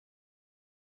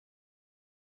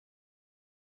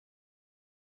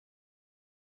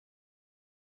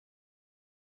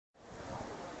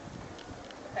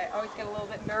I always get a little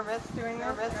bit nervous doing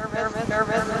this.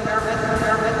 Nervous.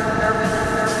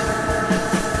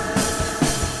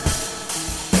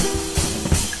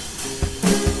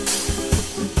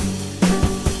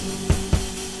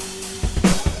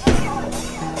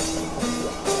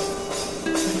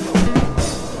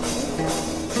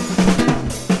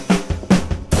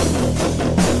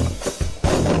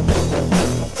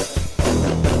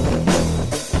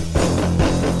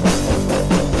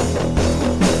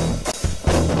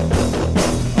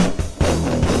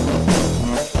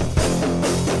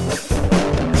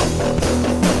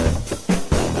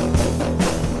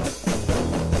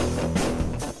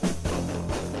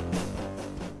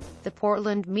 The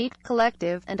Portland Meat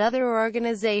Collective, and other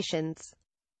organizations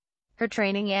are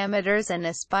training amateurs and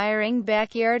aspiring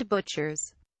backyard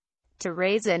butchers to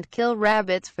raise and kill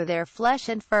rabbits for their flesh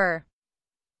and fur.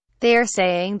 They are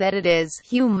saying that it is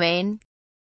humane.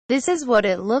 This is what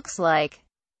it looks like.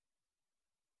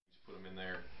 Just put them in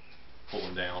there, pull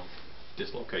them down,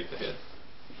 dislocate the head.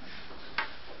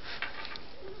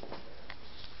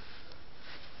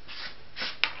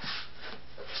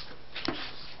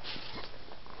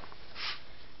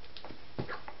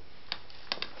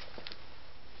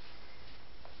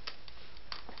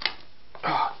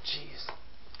 Oh, jeez.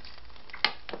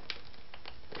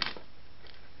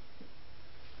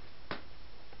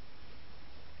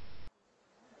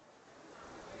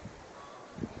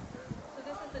 So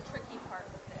this is the tricky part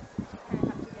with this. You kind of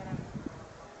have to get them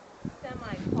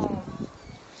semi-calm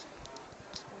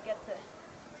and get the...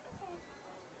 Okay.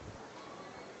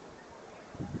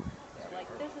 They're like,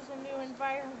 this is a new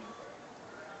environment.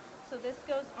 So this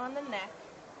goes on the neck.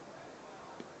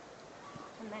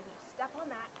 And then you step on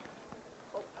that.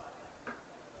 Oh.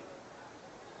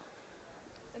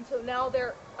 And so now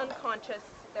they're unconscious.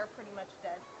 They're pretty much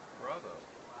dead. Bravo.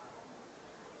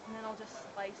 And then I'll just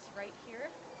slice right here.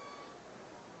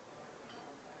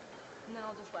 And then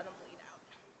I'll just let them bleed out.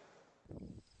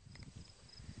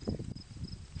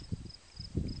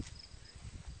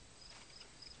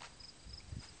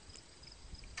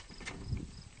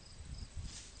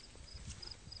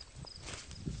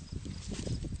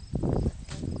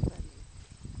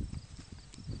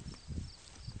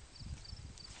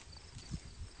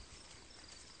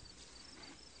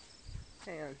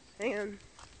 Hang on.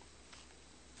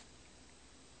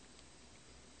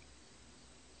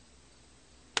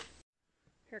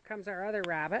 Here comes our other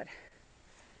rabbit.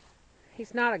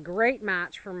 He's not a great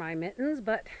match for my mittens,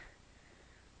 but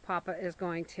Papa is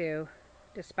going to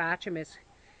dispatch him as,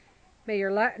 may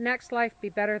your next life be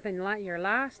better than your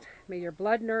last. May your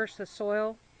blood nourish the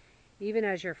soil, even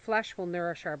as your flesh will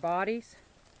nourish our bodies.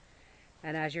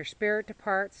 And as your spirit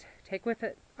departs, take with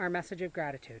it our message of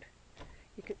gratitude.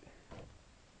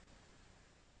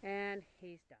 And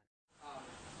he's done.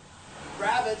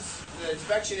 Rabbits, the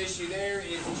inspection issue there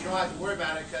is that you don't have to worry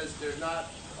about it because there's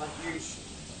not a huge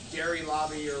dairy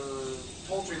lobby or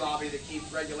poultry lobby that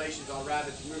keeps regulations on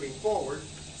rabbits moving forward.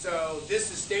 So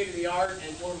this is state of the art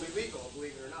and totally legal,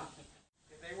 believe it or not.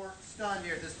 If they weren't stunned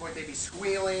here at this point, they'd be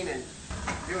squealing and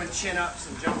doing chin-ups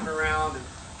and jumping around and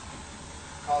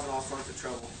causing all sorts of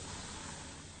trouble.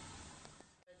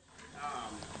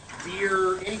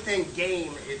 Deer, anything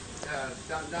game, it's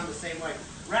done the same way.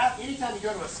 Anytime you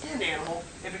go to a skinned animal,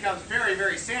 it becomes very,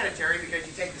 very sanitary because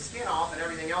you take the skin off and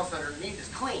everything else underneath is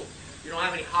clean. You don't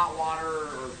have any hot water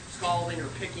or scalding or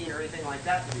picking or anything like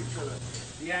that to do. So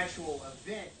the actual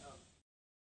event of,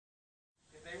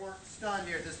 if they weren't stunned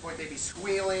here at this point, they'd be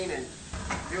squealing and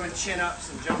doing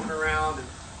chin-ups and jumping around and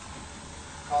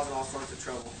causing all sorts of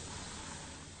trouble.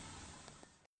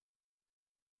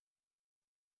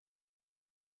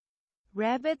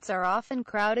 Rabbits are often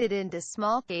crowded into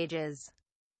small cages,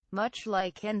 much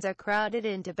like hens are crowded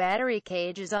into battery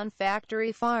cages on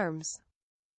factory farms.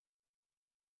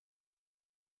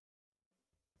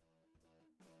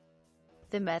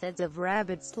 The methods of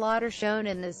rabbit slaughter shown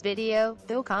in this video,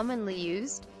 though commonly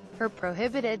used, are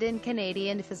prohibited in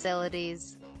Canadian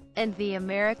facilities, and the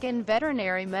American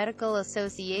Veterinary Medical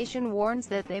Association warns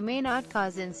that they may not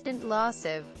cause instant loss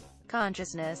of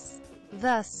consciousness,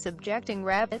 thus subjecting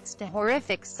rabbits to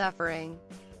horrific suffering.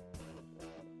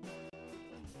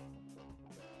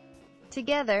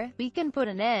 Together, we can put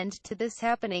an end to this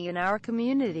happening in our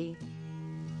community.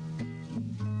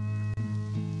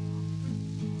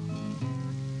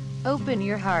 Open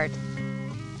your heart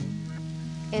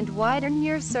and widen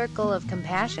your circle of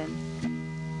compassion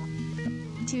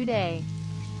today.